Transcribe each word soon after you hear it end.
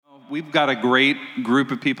We've got a great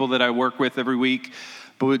group of people that I work with every week,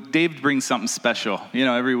 but Dave brings something special,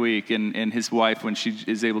 every week, and his wife when she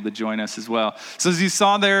is able to join us as well. So as you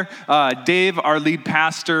saw there, Dave, our lead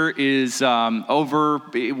pastor, is over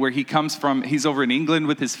where he comes from. He's over in England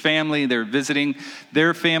with his family. They're visiting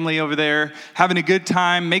their family over there, having a good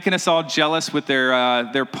time, making us all jealous with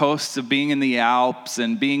their posts of being in the Alps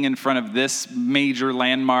and being in front of this major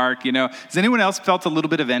landmark. Has anyone else felt a little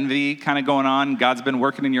bit of envy kind of going on? God's been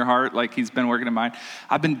working in your heart like he's been working in mine.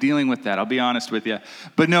 I've been dealing with that, I'll be honest with you.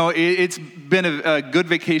 But no, it's been a good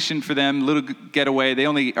vacation for them, little getaway. They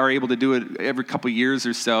only are able to do it every couple years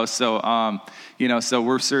or so. So, so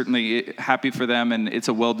we're certainly happy for them, and it's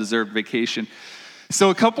a well-deserved vacation. So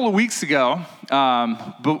a couple of weeks ago,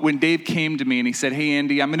 but when Dave came to me and he said, "Hey,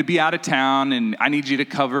 Andy, I'm going to be out of town, and I need you to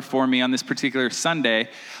cover for me on this particular Sunday."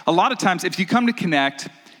 A lot of times, if you come to Connect,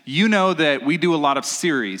 you know that we do a lot of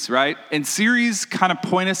series, right? And series kind of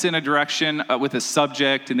point us in a direction with a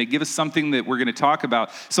subject, and they give us something that we're going to talk about.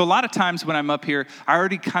 So a lot of times when I'm up here, I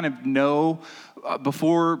already kind of know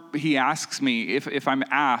before he asks me, if I'm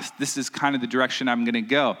asked, this is kind of the direction I'm going to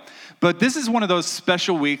go. But this is one of those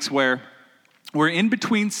special weeks where we're in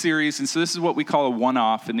between series, and so this is what we call a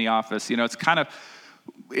one-off in the office. It's kind of,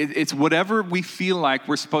 it's whatever we feel like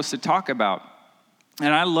we're supposed to talk about.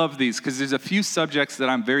 And I love these because there's a few subjects that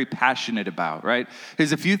I'm very passionate about, right?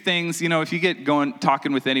 There's a few things, if you get going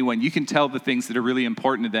talking with anyone, you can tell the things that are really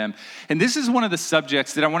important to them. And this is one of the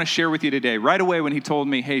subjects that I want to share with you today. Right away when he told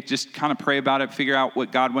me, hey, just kind of pray about it, figure out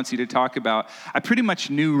what God wants you to talk about, I pretty much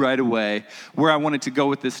knew right away where I wanted to go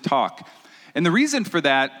with this talk. And the reason for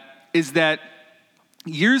that is that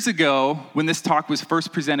years ago, when this talk was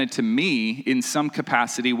first presented to me in some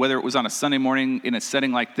capacity, whether it was on a Sunday morning in a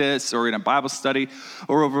setting like this or in a Bible study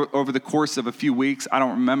or over the course of a few weeks, I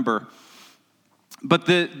don't remember. But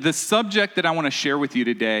the subject that I want to share with you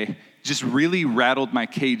today just really rattled my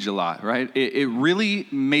cage a lot, right? It really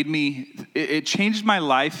made me, it changed my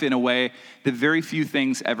life in a way that very few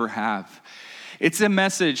things ever have. It's a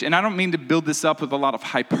message, and I don't mean to build this up with a lot of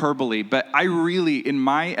hyperbole, but I really, in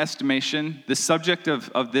my estimation, the subject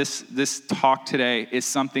of this talk today is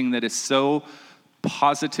something that is so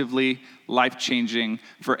positively life-changing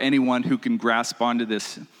for anyone who can grasp onto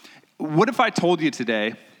this. What if I told you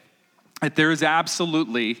today that there is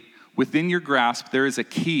absolutely, within your grasp, there is a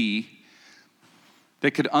key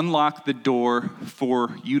that could unlock the door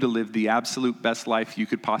for you to live the absolute best life you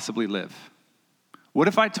could possibly live? What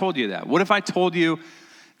if I told you that? What if I told you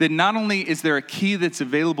that not only is there a key that's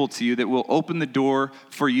available to you that will open the door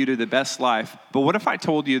for you to the best life, but what if I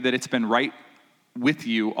told you that it's been right with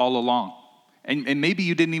you all along? And maybe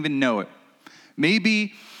you didn't even know it.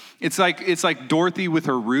 Maybe it's like Dorothy with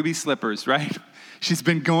her ruby slippers, right? She's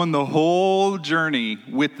been going the whole journey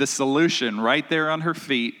with the solution right there on her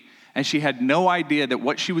feet, and she had no idea that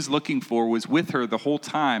what she was looking for was with her the whole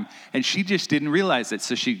time, and she just didn't realize it.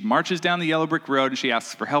 So she marches down the yellow brick road, and she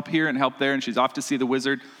asks for help here and help there, and she's off to see the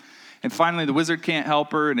wizard. And finally, the wizard can't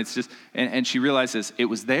help her, and it's just, and she realizes it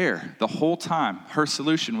was there the whole time. Her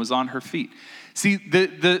solution was on her feet. See,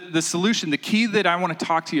 the solution, the key that I want to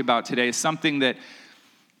talk to you about today is something that,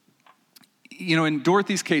 in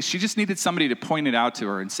Dorothy's case, she just needed somebody to point it out to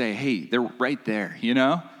her and say, hey, they're right there,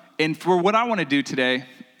 And for what I want to do today,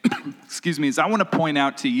 is I want to point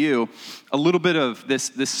out to you a little bit of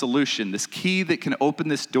this solution, this key that can open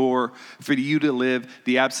this door for you to live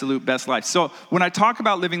the absolute best life. So when I talk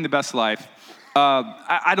about living the best life,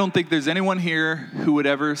 I don't think there's anyone here who would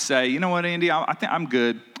ever say, you know what, Andy, I think I'm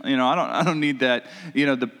good. I don't need that,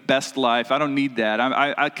 the best life. I don't need that.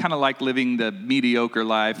 I kind of like living the mediocre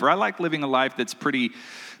life, or I like living a life that's pretty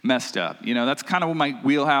messed up. That's kind of my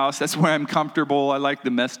wheelhouse. That's where I'm comfortable. I like the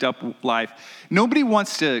messed up life. Nobody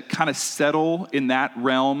wants to kind of settle in that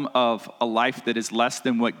realm of a life that is less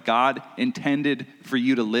than what God intended for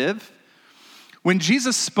you to live. When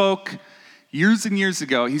Jesus spoke years and years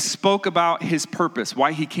ago, he spoke about his purpose,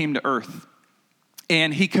 why he came to earth.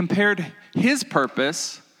 And he compared his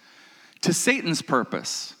purpose to Satan's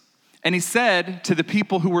purpose. And he said to the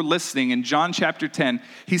people who were listening in John chapter 10,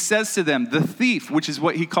 he says to them, the thief, which is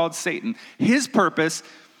what he called Satan, his purpose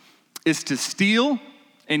is to steal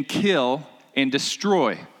and kill and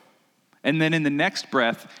destroy. And then in the next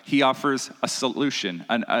breath, he offers a solution,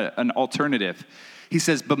 an alternative. He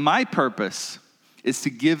says, but my purpose is to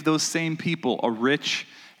give those same people a rich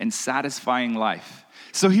and satisfying life.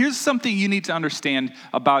 So here's something you need to understand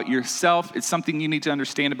about yourself. It's something you need to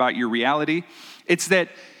understand about your reality. It's that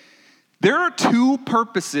there are two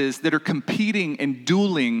purposes that are competing and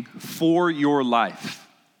dueling for your life.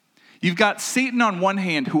 You've got Satan on one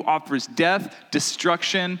hand who offers death,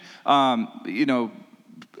 destruction,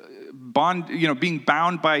 being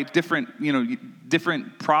bound by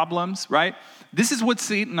different problems, right? This is what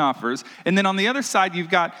Satan offers. And then on the other side, you've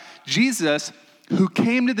got Jesus, who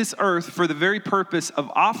came to this earth for the very purpose of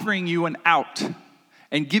offering you an out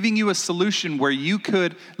and giving you a solution where you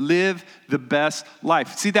could live the best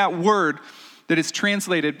life. See, that word that is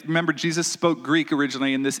translated, remember Jesus spoke Greek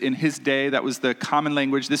originally in his day. That was the common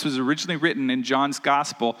language. This was originally written in John's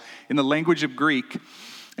gospel in the language of Greek.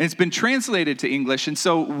 And it's been translated to English. And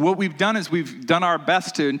so what we've done is we've done our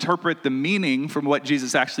best to interpret the meaning from what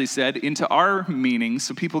Jesus actually said into our meaning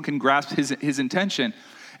so people can grasp his intention.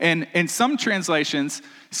 And some translations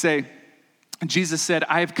say, Jesus said,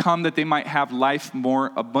 I have come that they might have life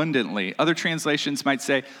more abundantly. Other translations might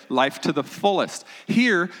say life to the fullest.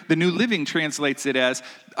 Here, the New Living translates it as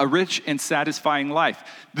a rich and satisfying life.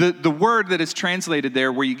 The word that is translated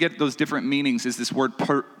there where you get those different meanings is this word,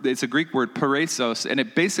 it's a Greek word, peresos, and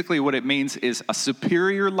it basically what it means is a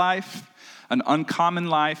superior life, an uncommon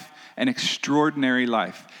life, an extraordinary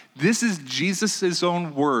life. This is Jesus'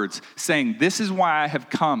 own words saying, this is why I have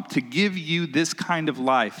come, to give you this kind of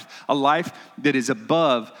life, a life that is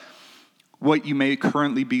above what you may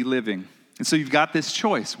currently be living. And so you've got this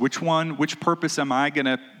choice. Which purpose am I going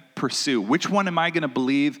to pursue? Which one am I going to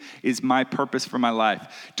believe is my purpose for my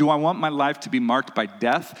life? Do I want my life to be marked by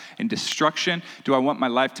death and destruction? Do I want my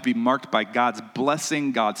life to be marked by God's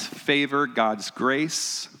blessing, God's favor, God's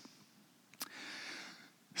grace?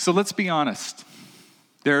 So let's be honest.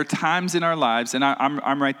 There are times in our lives, and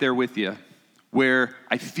I'm right there with you, where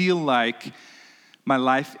I feel like my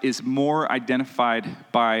life is more identified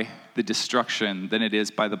by the destruction than it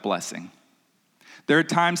is by the blessing. There are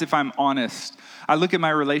times, if I'm honest, I look at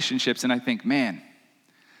my relationships and I think, man,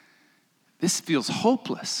 this feels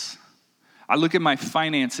hopeless. I look at my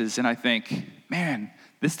finances and I think, man,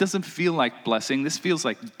 this doesn't feel like blessing. This feels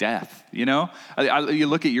like death, you know? You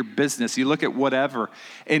look at your business, you look at whatever.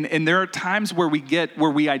 And there are times where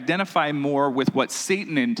we identify more with what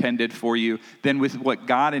Satan intended for you than with what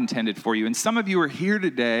God intended for you. And some of you are here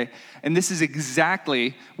today, and this is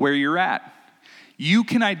exactly where you're at. You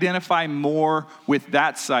can identify more with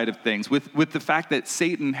that side of things, with the fact that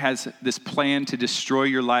Satan has this plan to destroy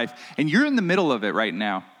your life. And you're in the middle of it right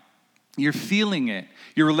now. You're feeling it.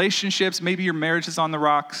 Your relationships, maybe your marriage is on the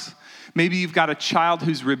rocks. Maybe you've got a child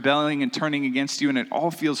who's rebelling and turning against you, and it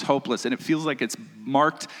all feels hopeless, and it feels like it's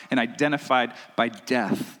marked and identified by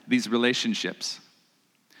death, these relationships.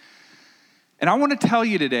 And I want to tell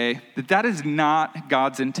you today that that is not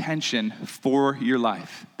God's intention for your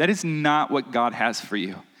life. That is not what God has for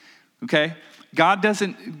you, okay? God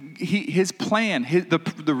doesn't, his plan,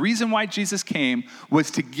 the reason why Jesus came was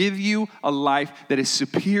to give you a life that is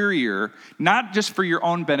superior, not just for your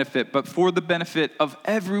own benefit, but for the benefit of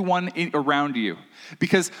everyone around you.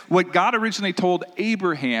 Because what God originally told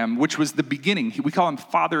Abraham, which was the beginning, we call him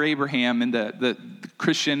Father Abraham in the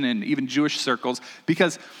Christian and even Jewish circles,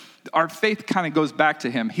 because our faith kind of goes back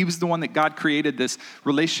to him. He was the one that God created this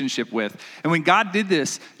relationship with. And when God did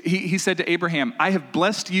this, he said to Abraham, I have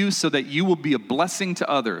blessed you so that you will be a blessing to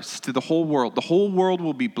others, to the whole world. The whole world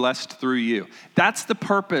will be blessed through you. That's the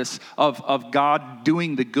purpose of God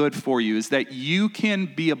doing the good for you, is that you can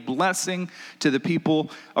be a blessing to the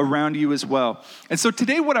people around you as well. And so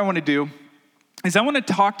today what I want to do is I want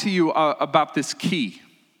to talk to you about this key.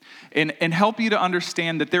 And help you to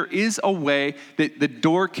understand that there is a way that the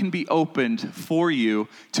door can be opened for you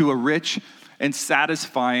to a rich and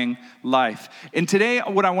satisfying life. And today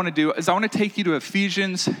what I want to do is I want to take you to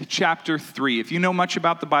Ephesians chapter 3. If you know much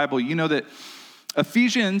about the Bible, you know that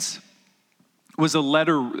Ephesians was a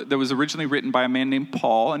letter that was originally written by a man named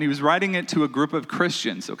Paul, and he was writing it to a group of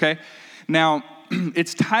Christians, okay? Now,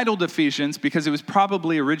 it's titled Ephesians because it was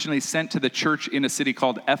probably originally sent to the church in a city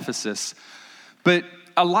called Ephesus. But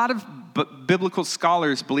a lot of biblical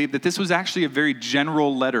scholars believe that this was actually a very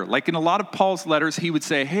general letter. Like in a lot of Paul's letters, he would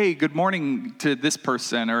say, hey, good morning to this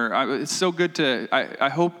person, or it's so good to,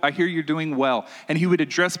 I hear you're doing well. And he would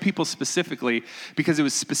address people specifically because it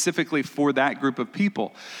was specifically for that group of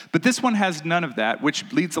people. But this one has none of that,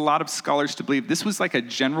 which leads a lot of scholars to believe this was like a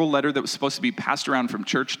general letter that was supposed to be passed around from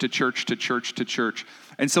church to church to church to church.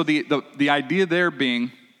 And so the idea there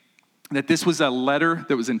being that this was a letter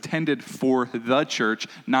that was intended for the church,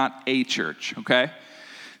 not a church, okay?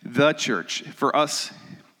 The church, for us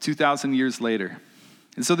 2,000 years later.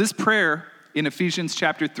 And so this prayer in Ephesians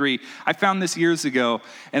chapter 3, I found this years ago,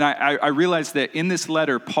 and I realized that in this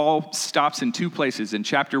letter, Paul stops in two places. In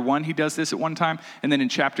chapter 1, he does this at one time, and then in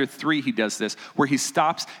chapter 3, he does this, where he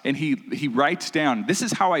stops and he writes down, this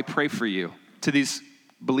is how I pray for you, to these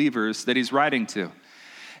believers that he's writing to.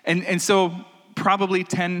 And so probably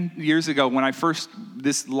 10 years ago when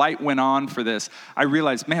this light went on for this, I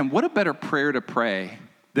realized, man, what a better prayer to pray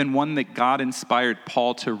than one that God inspired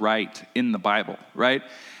Paul to write in the Bible, right?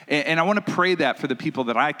 And I want to pray that for the people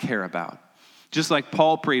that I care about. Just like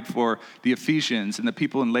Paul prayed for the Ephesians and the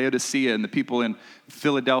people in Laodicea and the people in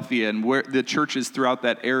Philadelphia and where the churches throughout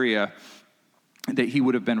that area that he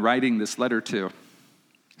would have been writing this letter to.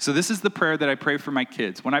 So this is the prayer that I pray for my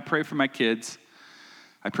kids. When I pray for my kids,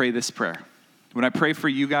 I pray this prayer. When I pray for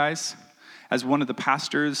you guys, as one of the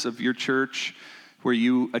pastors of your church where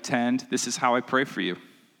you attend, this is how I pray for you.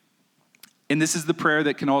 And this is the prayer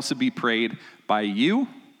that can also be prayed by you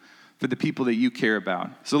for the people that you care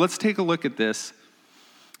about. So let's take a look at this.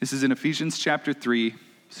 This is in Ephesians chapter 3,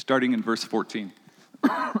 starting in verse 14.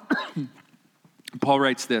 Paul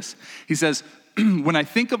writes this. He says, when I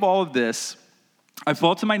think of all of this, I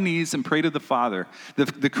fall to my knees and pray to the Father,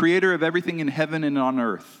 the creator of everything in heaven and on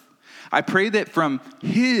earth. I pray that from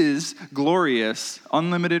his glorious,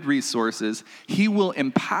 unlimited resources, he will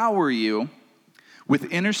empower you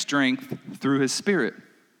with inner strength through his Spirit.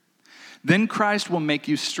 Then Christ will make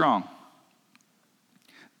you strong.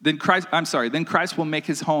 Then Christ will make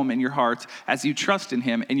his home in your hearts as you trust in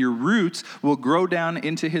him, and your roots will grow down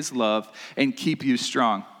into his love and keep you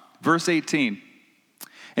strong. Verse 18.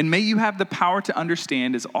 And may you have the power to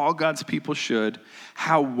understand, as all God's people should,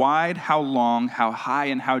 how wide, how long, how high,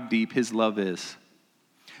 and how deep his love is.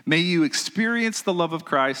 May you experience the love of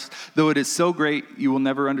Christ, though it is so great you will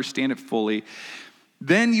never understand it fully.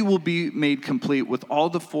 Then you will be made complete with all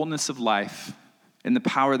the fullness of life and the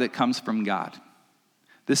power that comes from God.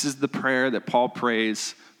 This is the prayer that Paul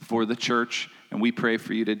prays for the church, and we pray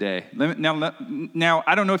for you today. Now,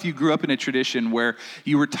 I don't know if you grew up in a tradition where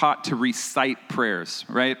you were taught to recite prayers,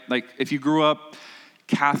 right? Like if you grew up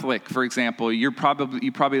Catholic, for example, you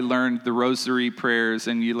probably learned the rosary prayers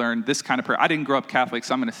and you learned this kind of prayer. I didn't grow up Catholic,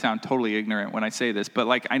 so I'm going to sound totally ignorant when I say this, but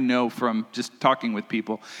like I know from just talking with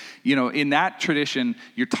people, in that tradition,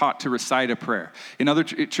 you're taught to recite a prayer. In other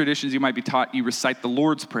traditions, you might be taught you recite the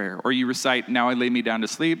Lord's Prayer, or you recite, now I lay me down to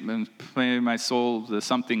sleep and play my soul the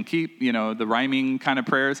something keep, the rhyming kind of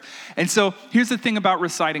prayers. And so here's the thing about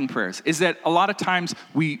reciting prayers, is that a lot of times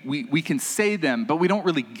we can say them, but we don't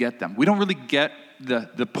really get them. We don't really get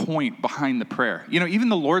the point behind the prayer. Even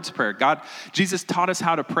the Lord's Prayer, Jesus taught us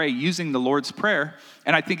how to pray using the Lord's Prayer,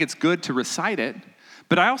 and I think it's good to recite it,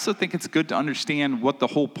 but I also think it's good to understand what the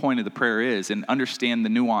whole point of the prayer is and understand the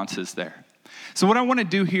nuances there. So what I want to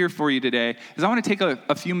do here for you today is I want to take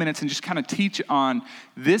a few minutes and just kind of teach on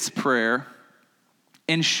this prayer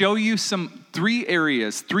and show you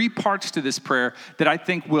three parts to this prayer that I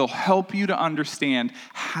think will help you to understand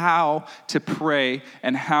how to pray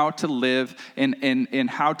and how to live and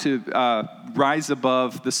how to rise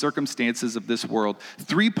above the circumstances of this world.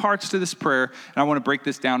 3 parts to this prayer, and I want to break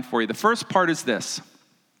this down for you. The first part is this.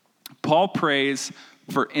 Paul prays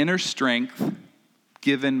for inner strength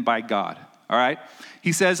given by God. All right?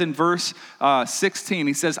 He says in verse 16,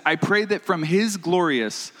 he says, I pray that from his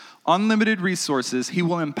glorious, unlimited resources, he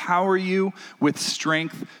will empower you with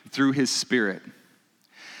strength through his Spirit.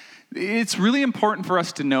 It's really important for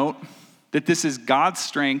us to note that this is God's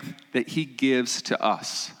strength that he gives to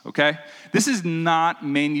us, okay? This is not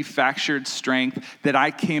manufactured strength that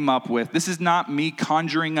I came up with. This is not me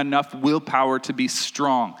conjuring enough willpower to be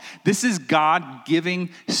strong. This is God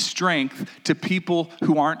giving strength to people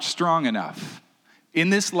who aren't strong enough. In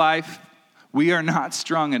this life, we are not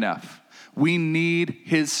strong enough. We need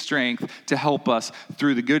his strength to help us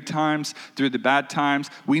through the good times, through the bad times.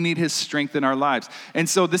 We need his strength in our lives. And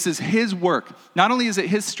so this is his work. Not only is it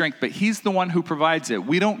his strength, but he's the one who provides it.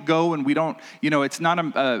 We don't go and we don't, it's not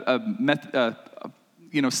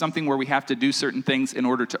something where we have to do certain things in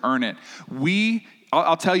order to earn it.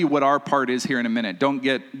 I'll tell you what our part is here in a minute.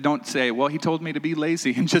 Don't say, well, he told me to be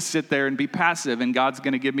lazy and just sit there and be passive and God's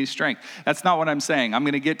going to give me strength. That's not what I'm saying. I'm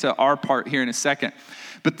going to get to our part here in a second.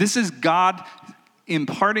 But this is God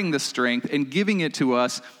imparting the strength and giving it to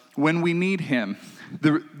us when we need him.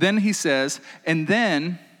 Then he says, and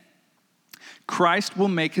then Christ will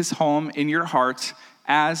make his home in your hearts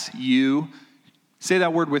as you, say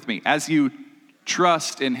that word with me, as you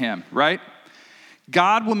trust in him, right?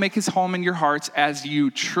 God will make his home in your hearts as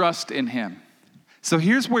you trust in him. So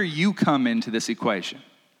here's where you come into this equation.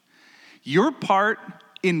 Your part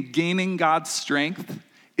in gaining God's strength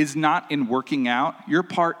is not in working out. Your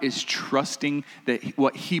part is trusting that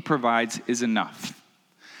what he provides is enough.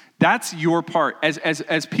 That's your part.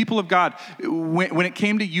 As people of God, when it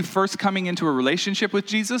came to you first coming into a relationship with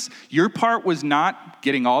Jesus, your part was not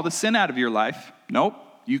getting all the sin out of your life. Nope,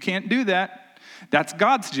 you can't do that. That's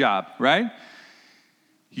God's job, right?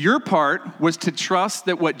 Your part was to trust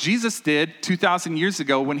that what Jesus did 2,000 years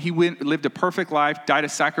ago when he lived a perfect life, died a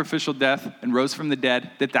sacrificial death, and rose from the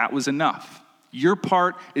dead, that was enough. Your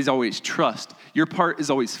part is always trust. Your part is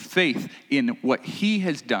always faith in what he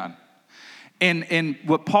has done. And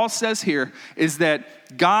what Paul says here is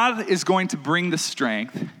that God is going to bring the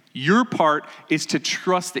strength. Your part is to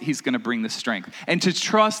trust that he's going to bring the strength, and to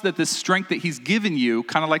trust that the strength that he's given you,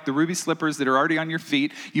 kind of like the ruby slippers that are already on your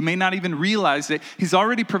feet, you may not even realize it. He's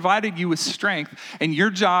already provided you with strength, and your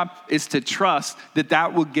job is to trust that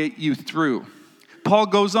that will get you through. Paul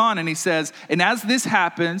goes on and he says, and as this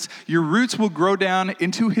happens, your roots will grow down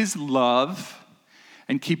into his love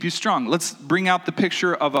and keep you strong. Let's bring out the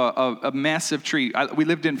picture of a massive tree. We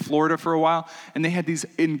lived in Florida for a while, and they had these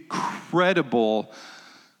incredible,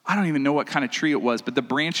 I don't even know what kind of tree it was, but the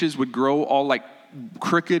branches would grow all like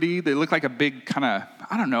crookedy. They looked like a big kind of,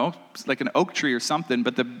 I don't know, like an oak tree or something.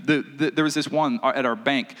 But there was this one at our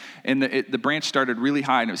bank, and the branch started really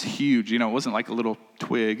high, and it was huge. You know, it wasn't like a little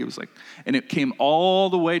twig. It was like, and it came all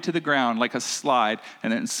the way to the ground like a slide,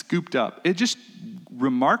 and then scooped up. It just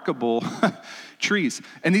remarkable trees.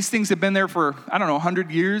 And these things have been there for, I don't know, 100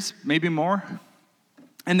 years, maybe more.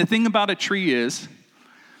 And the thing about a tree is,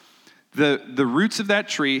 the roots of that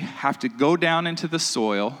tree have to go down into the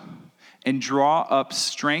soil and draw up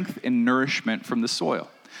strength and nourishment from the soil.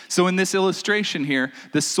 So in this illustration here,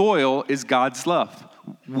 the soil is God's love.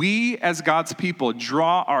 We as God's people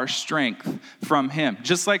draw our strength from him.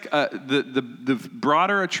 Just like the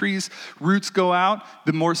broader a tree's roots go out,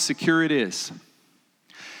 the more secure it is.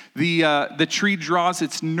 The tree draws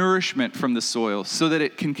its nourishment from the soil so that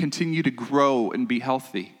it can continue to grow and be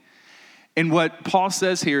healthy. And what Paul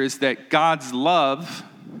says here is that God's love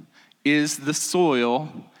is the soil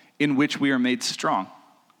in which we are made strong.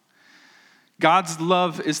 God's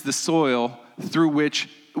love is the soil through which,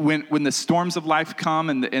 when the storms of life come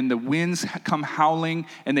and the winds come howling,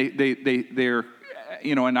 and they're,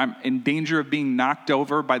 you know, and I'm in danger of being knocked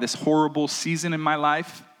over by this horrible season in my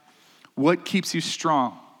life, what keeps you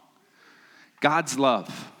strong? God's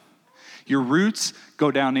love. Your roots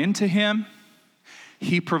go down into him.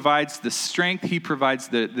 He provides the strength. He provides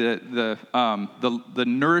the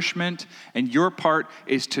nourishment, and your part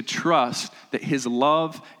is to trust that his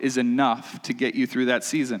love is enough to get you through that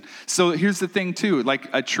season. So here's the thing too: like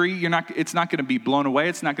a tree, it's not going to be blown away.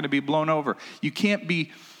 It's not going to be blown over. You can't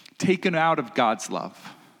be taken out of God's love.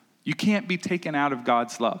 You can't be taken out of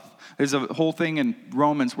God's love. There's a whole thing in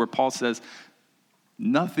Romans where Paul says,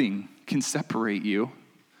 nothing can separate you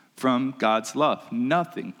from God's love.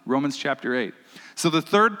 Nothing. Romans chapter 8. So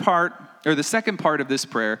the second part of this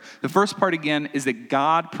prayer, the first part again is that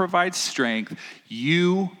God provides strength.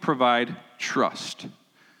 You provide trust.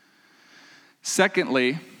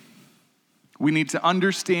 Secondly, we need to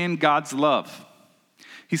understand God's love.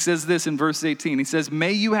 He says this in verse 18. He says,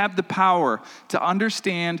 may you have the power to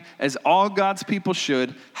understand, as all God's people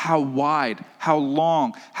should, how wide, how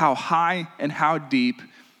long, how high, and how deep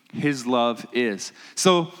his love is.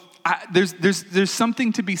 So there's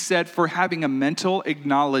something to be said for having a mental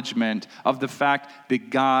acknowledgement of the fact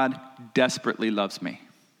that God desperately loves me.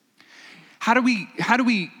 How do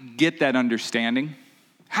we get that understanding?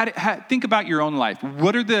 Think about your own life.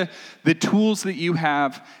 What are the tools that you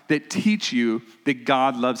have that teach you that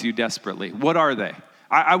God loves you desperately? What are they?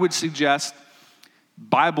 I would suggest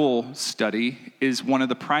Bible study is one of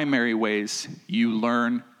the primary ways you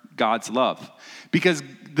learn God's love. Because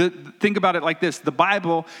think about it like this. The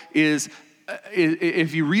Bible is,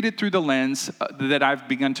 if you read it through the lens that I've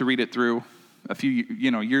begun to read it through a few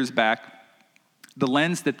years back, the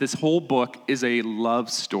lens that this whole book is a love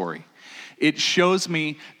story. It shows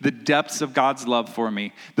me the depths of God's love for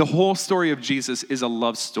me. The whole story of Jesus is a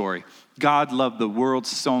love story. God loved the world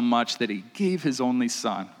so much that he gave his only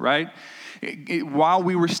son, right? While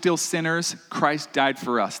we were still sinners, Christ died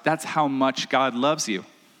for us. That's how much God loves you.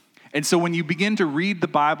 And so when you begin to read the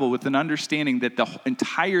Bible with an understanding that the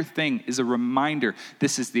entire thing is a reminder,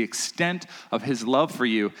 this is the extent of his love for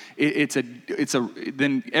you,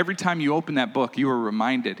 then every time you open that book, you are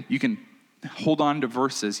reminded. You can hold on to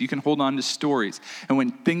verses. You can hold on to stories. And when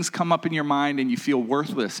things come up in your mind and you feel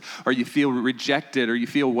worthless or you feel rejected or you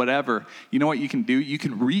feel whatever, you know what you can do? You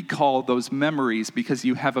can recall those memories because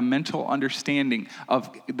you have a mental understanding of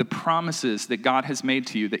the promises that God has made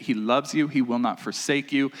to you, that he loves you, he will not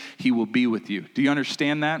forsake you, he will be with you. Do you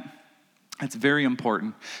understand that? It's very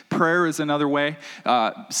important. Prayer is another way.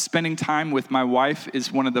 Spending time with my wife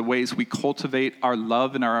is one of the ways we cultivate our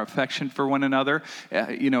love and our affection for one another.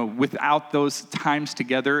 Without those times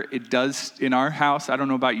together, it does, in our house, I don't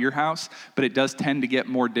know about your house, but it does tend to get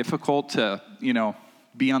more difficult to,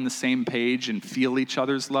 be on the same page and feel each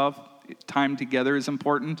other's love. Time together is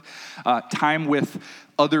important. Time with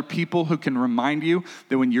other people who can remind you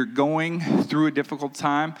that when you're going through a difficult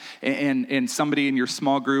time and somebody in your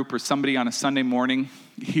small group or somebody on a Sunday morning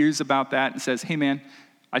hears about that and says, hey man,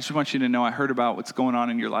 I just want you to know I heard about what's going on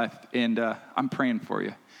in your life and I'm praying for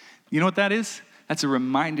you. You know what that is? That's a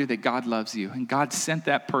reminder that God loves you. And God sent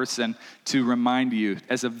that person to remind you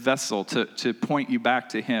as a vessel to point you back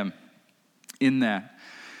to him in that.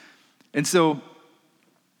 And so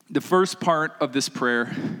the first part of this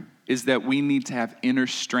prayer is that we need to have inner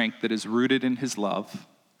strength that is rooted in his love.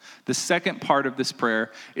 The second part of this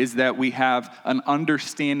prayer is that we have an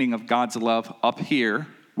understanding of God's love up here,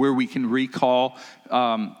 where we can recall,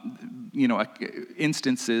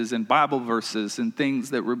 instances and Bible verses and things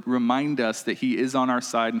that remind us that he is on our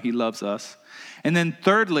side and he loves us. And then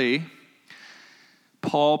thirdly,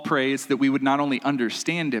 Paul prays that we would not only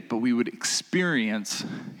understand it, but we would experience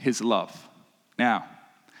his love. Now,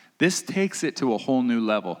 this takes it to a whole new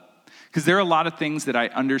level. Because there are a lot of things that I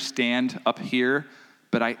understand up here,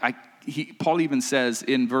 but Paul even says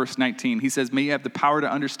in verse 19, he says, may you have the power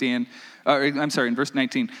to understand, in verse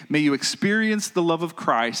 19, may you experience the love of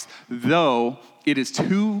Christ, though it is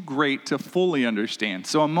too great to fully understand.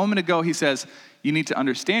 So a moment ago, he says, you need to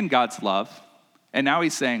understand God's love. And now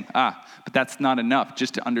he's saying, but that's not enough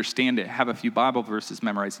just to understand it, have a few Bible verses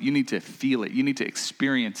memorized. You need to feel it. You need to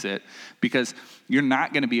experience it because you're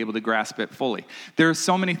not going to be able to grasp it fully. There are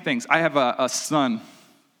so many things. I have a son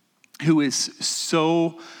who is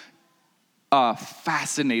so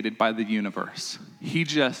fascinated by the universe.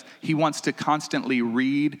 He wants to constantly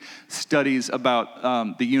read studies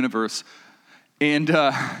about the universe. And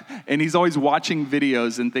he's always watching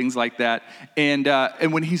videos and things like that. And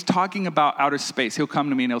when he's talking about outer space, he'll come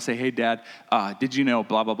to me and he'll say, hey, Dad, did you know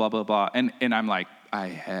blah, blah, blah, blah, blah. And I'm like, I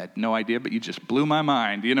had no idea, but you just blew my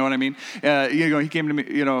mind. You know what I mean? He came to me,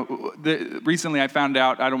 recently I found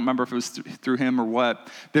out, I don't remember if it was through him or what,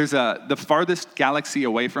 there's the farthest galaxy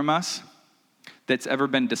away from us that's ever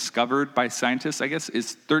been discovered by scientists, I guess,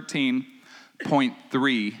 is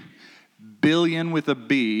 13.3 billion with a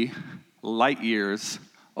B light years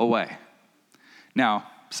away. Now,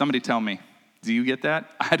 somebody tell me, do you get that?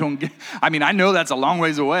 I know that's a long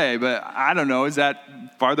ways away, but I don't know. Is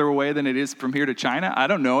that farther away than it is from here to China? I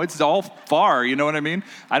don't know. It's all far, you know what I mean?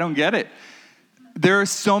 I don't get it. There are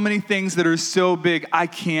so many things that are so big, I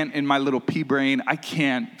can't, in my little pea brain, I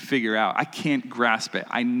can't figure out. I can't grasp it.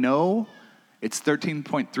 I know it's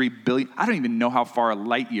 13.3 billion. I don't even know how far a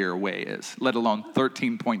light year away is, let alone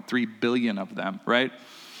 13.3 billion of them, right?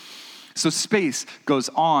 So space goes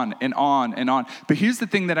on and on and on. But here's the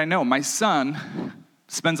thing that I know. My son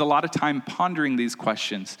spends a lot of time pondering these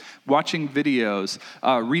questions, watching videos,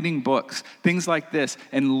 reading books, things like this,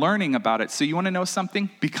 and learning about it. So you want to know something?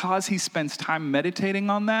 Because he spends time meditating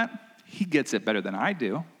on that, he gets it better than I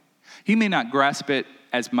do. He may not grasp it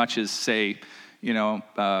as much as, say, one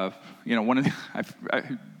of the...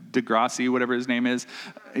 Degrassi, whatever his name is.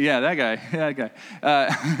 Yeah, that guy.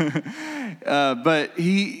 But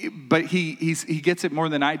he gets it more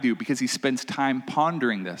than I do because he spends time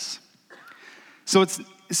pondering this. So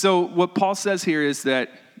what Paul says here is that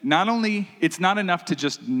not only, it's not enough to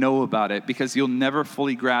just know about it because you'll never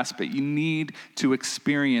fully grasp it. You need to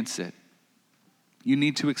experience it. You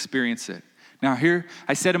need to experience it. Now here,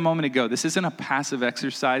 I said a moment ago, this isn't a passive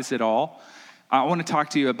exercise at all. I want to talk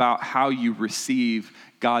to you about how you receive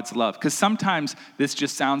God's love. Because sometimes this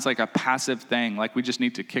just sounds like a passive thing, like we just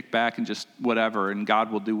need to kick back and just whatever, and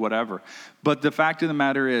God will do whatever. But the fact of the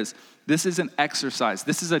matter is, this is an exercise.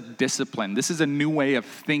 This is a discipline. This is a new way of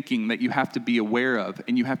thinking that you have to be aware of,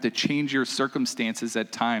 and you have to change your circumstances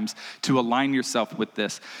at times to align yourself with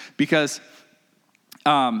this. Because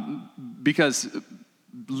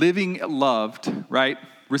living loved, right?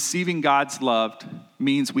 Receiving God's love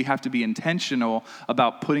means we have to be intentional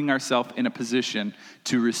about putting ourselves in a position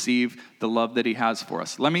to receive the love that he has for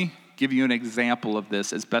us. Let me give you an example of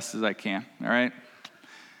this as best as I can, all right?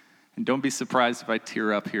 And don't be surprised if I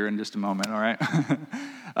tear up here in just a moment, all right? Go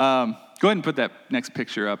ahead and put that next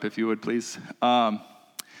picture up, if you would, please.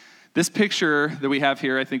 This picture that we have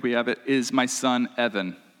here, I think we have it, is my son,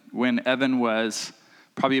 Evan, when Evan was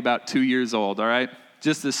probably about 2 years old, all right?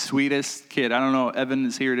 Just the sweetest kid. I don't know, Evan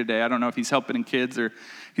is here today. I don't know if he's helping kids or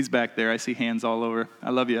he's back there. I see hands all over. I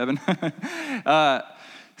love you, Evan.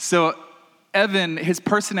 So Evan, his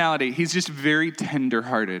personality, he's just very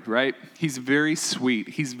tender-hearted, right? He's very sweet.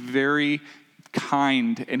 He's very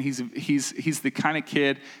kind, and he's the kind of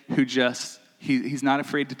kid who just, he's not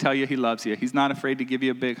afraid to tell you he loves you. He's not afraid to give you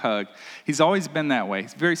a big hug. He's always been that way.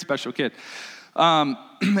 He's a very special kid.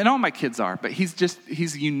 And all my kids are, but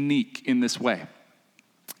he's unique in this way.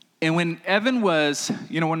 And when Evan was,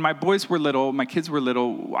 when my boys were little, my kids were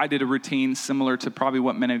little, I did a routine similar to probably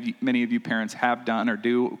what many of you parents have done or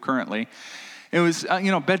do currently. It was,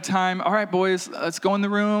 bedtime. All right, boys, let's go in the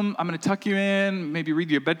room. I'm going to tuck you in, maybe read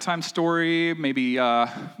you a bedtime story, maybe,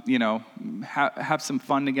 have some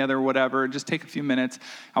fun together or whatever. Just take a few minutes.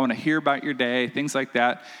 I want to hear about your day, things like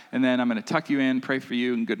that. And then I'm going to tuck you in, pray for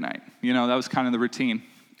you, and good night. That was kind of the routine.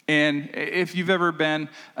 And if you've ever been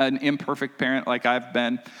an imperfect parent like I've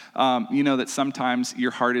been, you know that sometimes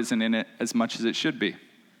your heart isn't in it as much as it should be.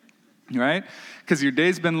 Right? Because your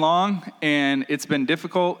day's been long and it's been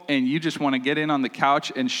difficult and you just want to get in on the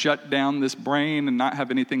couch and shut down this brain and not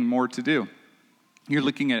have anything more to do. You're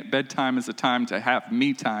looking at bedtime as a time to have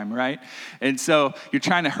me time, right? And so you're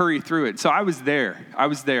trying to hurry through it. So I was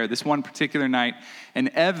there this one particular night, and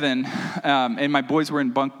Evan and my boys were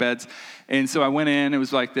in bunk beds. And so I went in, it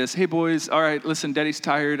was like this, hey boys, all right, listen, Daddy's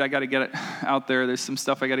tired, I got to get it out there, there's some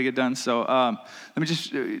stuff I got to get done, so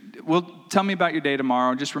tell me about your day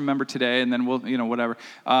tomorrow, just remember today, and then we'll, whatever,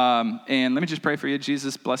 and let me just pray for you,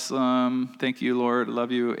 Jesus, bless them, thank you, Lord,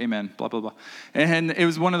 love you, amen, blah, blah, blah. And it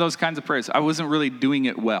was one of those kinds of prayers. I wasn't really doing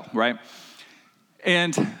it well, right?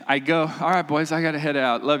 And I go, all right, boys, I got to head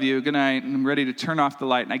out, love you, good night, and I'm ready to turn off the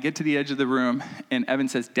light, and I get to the edge of the room, and Evan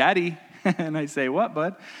says, Daddy, and I say, what,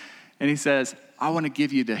 bud? And he says, I want to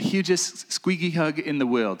give you the hugest squeaky hug in the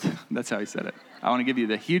world. That's how he said it. I want to give you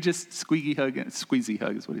the hugest squeaky hug, squeezy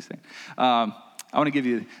hug is what he's saying. I want to give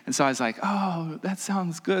you, and so I was like, oh, that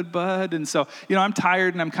sounds good, bud. And so, I'm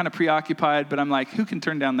tired and I'm kind of preoccupied, but I'm like, who can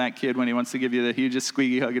turn down that kid when he wants to give you the hugest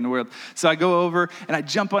squeaky hug in the world? So I go over and I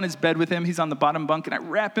jump on his bed with him. He's on the bottom bunk and I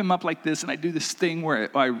wrap him up like this and I do this thing where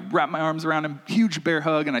I wrap my arms around him, huge bear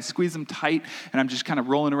hug, and I squeeze him tight and I'm just kind of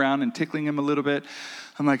rolling around and tickling him a little bit.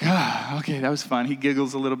 I'm like, okay, that was fun. He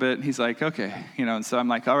giggles a little bit and he's like, okay, and so I'm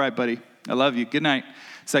like, all right, buddy, I love you. Good night.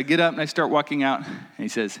 So I get up and I start walking out and he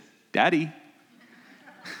says, Daddy.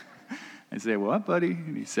 I say, what, buddy?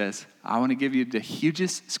 And he says, I want to give you the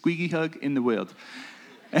hugest squeaky hug in the world.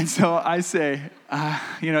 And so I say,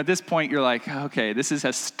 at this point, you're like, okay, this is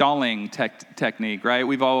a stalling technique, right?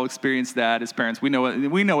 We've all experienced that as parents. We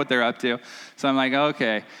know what they're up to. So I'm like,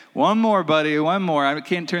 okay, one more, buddy, one more. I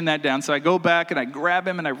can't turn that down. So I go back and I grab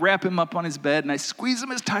him and I wrap him up on his bed and I squeeze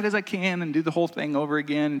him as tight as I can and do the whole thing over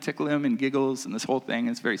again and tickle him and giggles and this whole thing.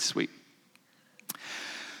 It's very sweet.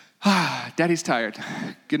 Daddy's tired.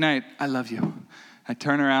 Good night. I love you. I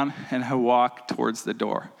turn around and I walk towards the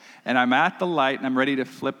door. And I'm at the light and I'm ready to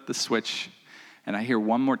flip the switch. And I hear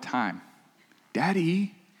one more time,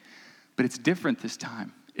 Daddy. But it's different this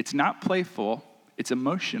time. It's not playful. It's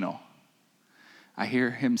emotional. I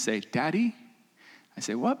hear him say, Daddy. I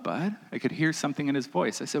say, what, bud? I could hear something in his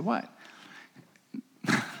voice. I said, what?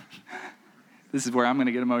 This is where I'm going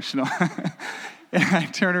to get emotional. And I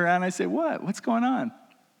turn around and I say, what? What's going on?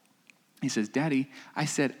 He says, Daddy, I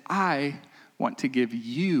said, I want to give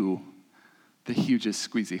you the hugest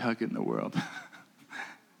squeezy hug in the world.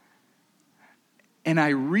 And I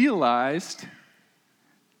realized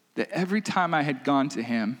that every time I had gone to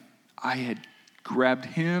him, I had grabbed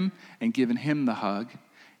him and given him the hug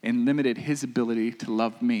and limited his ability to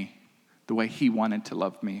love me the way he wanted to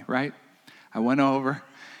love me, right? I went over,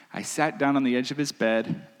 I sat down on the edge of his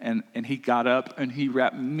bed, and he got up, and he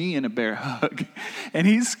wrapped me in a bear hug. And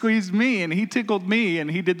he squeezed me, and he tickled me,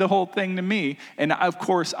 and he did the whole thing to me. And, of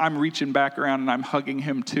course, I'm reaching back around, and I'm hugging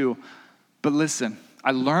him too. But listen,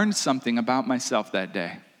 I learned something about myself that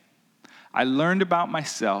day. I learned about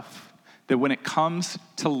myself that when it comes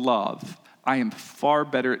to love, I am far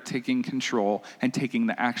better at taking control and taking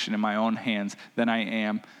the action in my own hands than I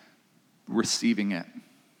am receiving it.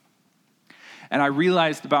 And I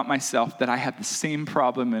realized about myself that I have the same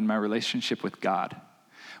problem in my relationship with God.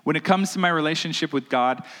 When it comes to my relationship with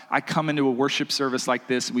God, I come into a worship service like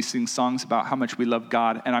this, and we sing songs about how much we love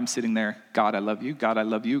God, and I'm sitting there, God, I love you, God, I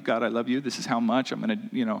love you, God, I love you. This is how much I'm going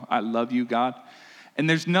to, I love you, God. And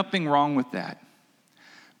there's nothing wrong with that.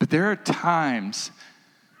 But there are times,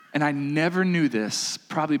 and I never knew this,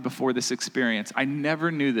 probably before this experience, I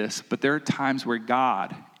never knew this, but there are times where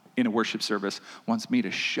God, in a worship service, wants me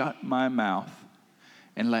to shut my mouth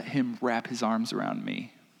and let him wrap his arms around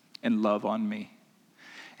me and love on me.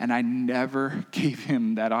 And I never gave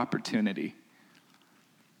him that opportunity.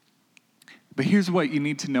 But here's what you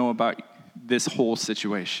need to know about this whole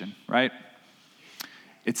situation, right?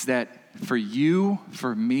 It's that for you,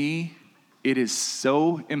 for me, it is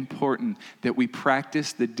so important that we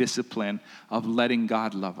practice the discipline of letting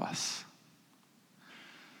God love us.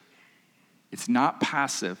 It's not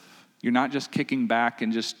passive. You're not just kicking back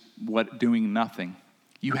and just doing nothing.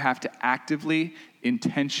 You have to actively,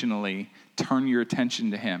 intentionally turn your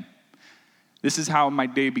attention to him. This is how my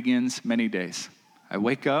day begins many days. I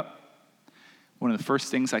wake up. One of the first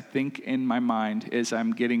things I think in my mind as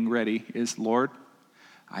I'm getting ready is, Lord,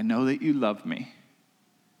 I know that you love me.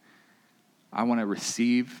 I want to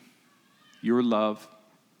receive your love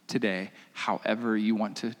today, however you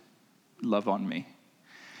want to love on me.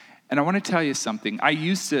 And I want to tell you something. I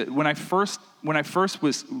used to, when I first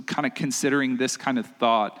was kind of considering this kind of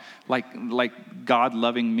thought, like God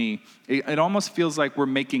loving me, it almost feels like we're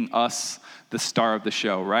making us the star of the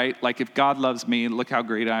show, right? Like if God loves me, look how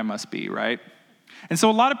great I must be, right? And so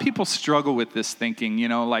a lot of people struggle with this thinking,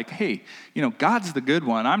 like, hey, God's the good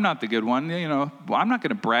one. I'm not the good one. Well, I'm not going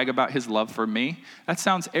to brag about his love for me. That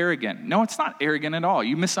sounds arrogant. No, it's not arrogant at all.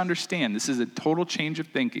 You misunderstand. This is a total change of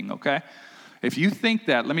thinking, okay? If you think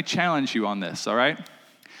that, let me challenge you on this, all right?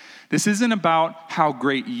 This isn't about how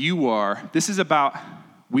great you are. This is about,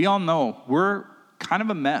 we all know we're kind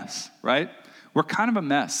of a mess, right? We're kind of a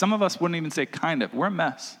mess. Some of us wouldn't even say kind of. We're a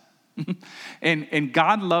mess. and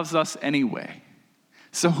God loves us anyway.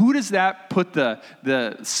 So who does that put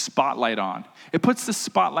the spotlight on? It puts the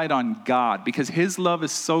spotlight on God because his love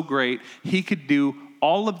is so great, he could do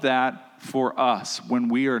all of that for us when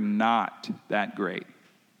we are not that great.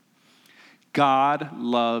 God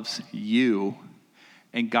loves you,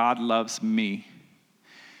 and God loves me.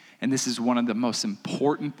 And this is one of the most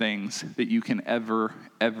important things that you can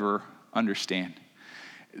ever understand.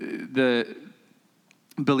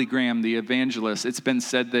 Billy Graham, the evangelist, it's been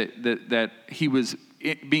said that he was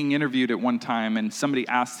being interviewed at one time, and somebody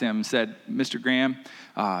asked him, said, Mr. Graham,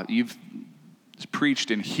 you've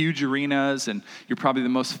preached in huge arenas, and you're probably the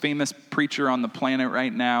most famous preacher on the planet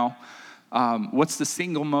right now. What's the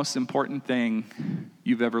single most important thing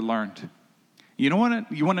you've ever learned? You want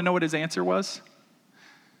to know what his answer was?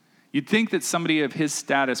 You'd think that somebody of his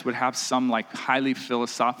status would have some highly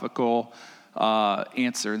philosophical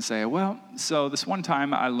answer and say, well, so this one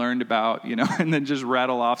time I learned about, and then just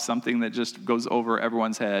rattle off something that just goes over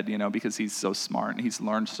everyone's head, because he's so smart and he's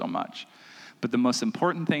learned so much. But the most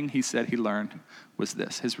important thing he said he learned was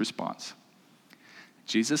this, his response.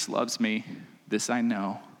 Jesus loves me, this I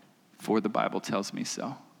know, for the Bible tells me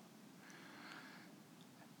so.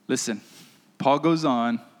 Listen, Paul goes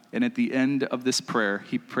on, and at the end of this prayer,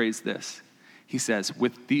 he prays this. He says,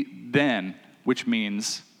 then, which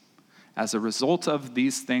means, as a result of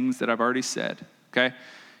these things that I've already said, okay,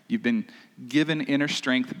 you've been given inner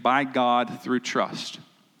strength by God through trust.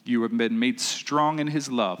 You have been made strong in his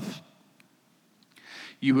love.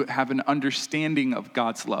 You have an understanding of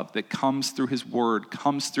God's love that comes through his word,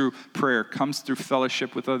 comes through prayer, comes through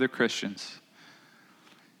fellowship with other Christians.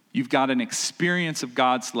 You've got an experience of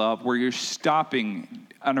God's love where you're stopping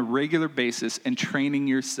on a regular basis and training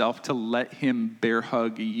yourself to let him bear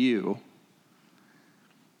hug you.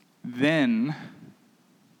 Then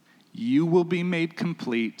you will be made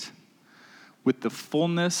complete with the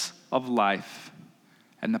fullness of life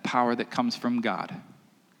and the power that comes from God.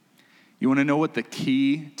 You want to know what the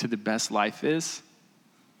key to the best life is?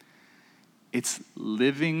 It's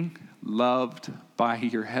living loved by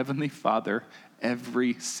your Heavenly Father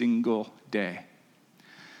every single day.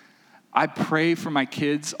 I pray for my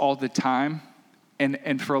kids all the time.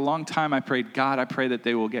 And for a long time, I prayed, God, I pray that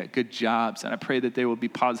they will get good jobs. And I pray that they will be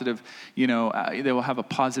positive, they will have a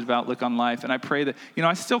positive outlook on life. And I pray that,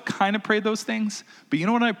 I still kind of pray those things. But you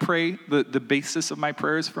know what I pray, the basis of my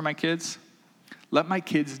prayers for my kids? Let my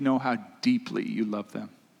kids know how deeply you love them.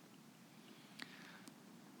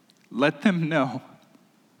 Let them know,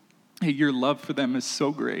 hey, your love for them is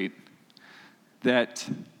so great that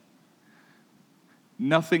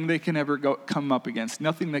nothing they can ever come up against,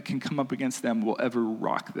 nothing that can come up against them will ever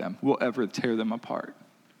rock them, will ever tear them apart.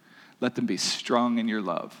 Let them be strong in your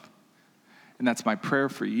love. And that's my prayer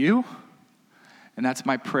for you, and that's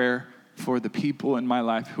my prayer for the people in my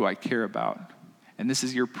life who I care about. And this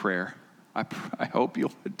is your prayer. I hope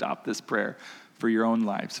you'll adopt this prayer for your own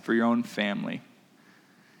lives, for your own family.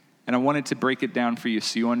 And I wanted to break it down for you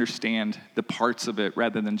so you understand the parts of it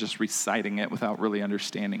rather than just reciting it without really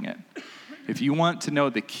understanding it. If you want to know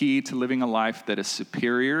the key to living a life that is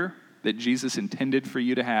superior, that Jesus intended for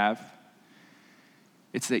you to have,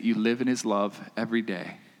 it's that you live in his love every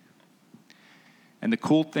day. And the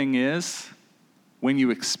cool thing is, when you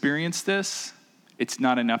experience this, it's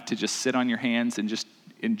not enough to just sit on your hands and just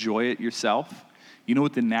enjoy it yourself. You know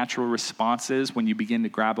what the natural response is when you begin to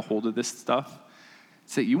grab a hold of this stuff?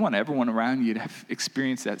 It's that you want everyone around you to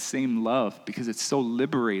experience that same love because it's so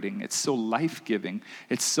liberating. It's so life-giving.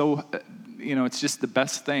 It's so, it's just the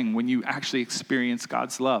best thing when you actually experience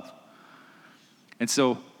God's love. And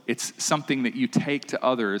so it's something that you take to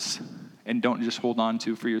others and don't just hold on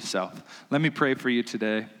to for yourself. Let me pray for you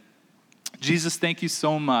today. Jesus, thank you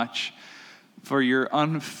so much for your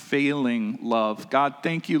unfailing love. God,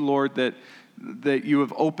 thank you, Lord, that you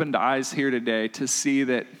have opened eyes here today to see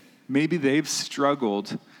that maybe they've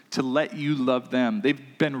struggled to let you love them. They've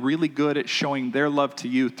been really good at showing their love to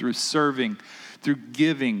you through serving, through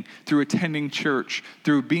giving, through attending church,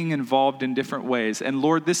 through being involved in different ways. And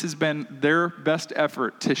Lord, this has been their best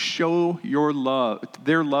effort to show your love,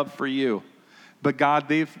 their love for you. But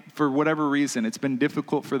God, for whatever reason, it's been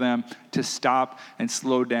difficult for them to stop and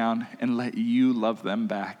slow down and let you love them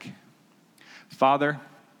back. Father,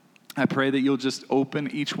 I pray that you'll just open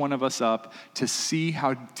each one of us up to see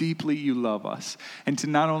how deeply you love us, and to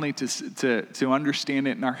not only to understand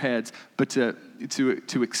it in our heads, but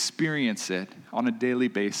to experience it on a daily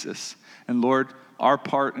basis. And Lord, our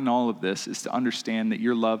part in all of this is to understand that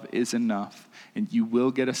your love is enough, and you will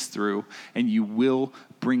get us through, and you will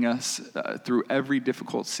bring us through every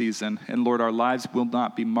difficult season. And Lord, our lives will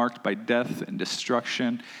not be marked by death and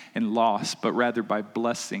destruction and loss, but rather by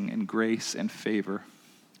blessing and grace and favor.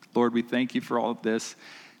 Lord, we thank you for all of this,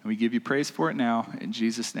 and we give you praise for it now. In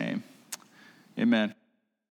Jesus' name, amen.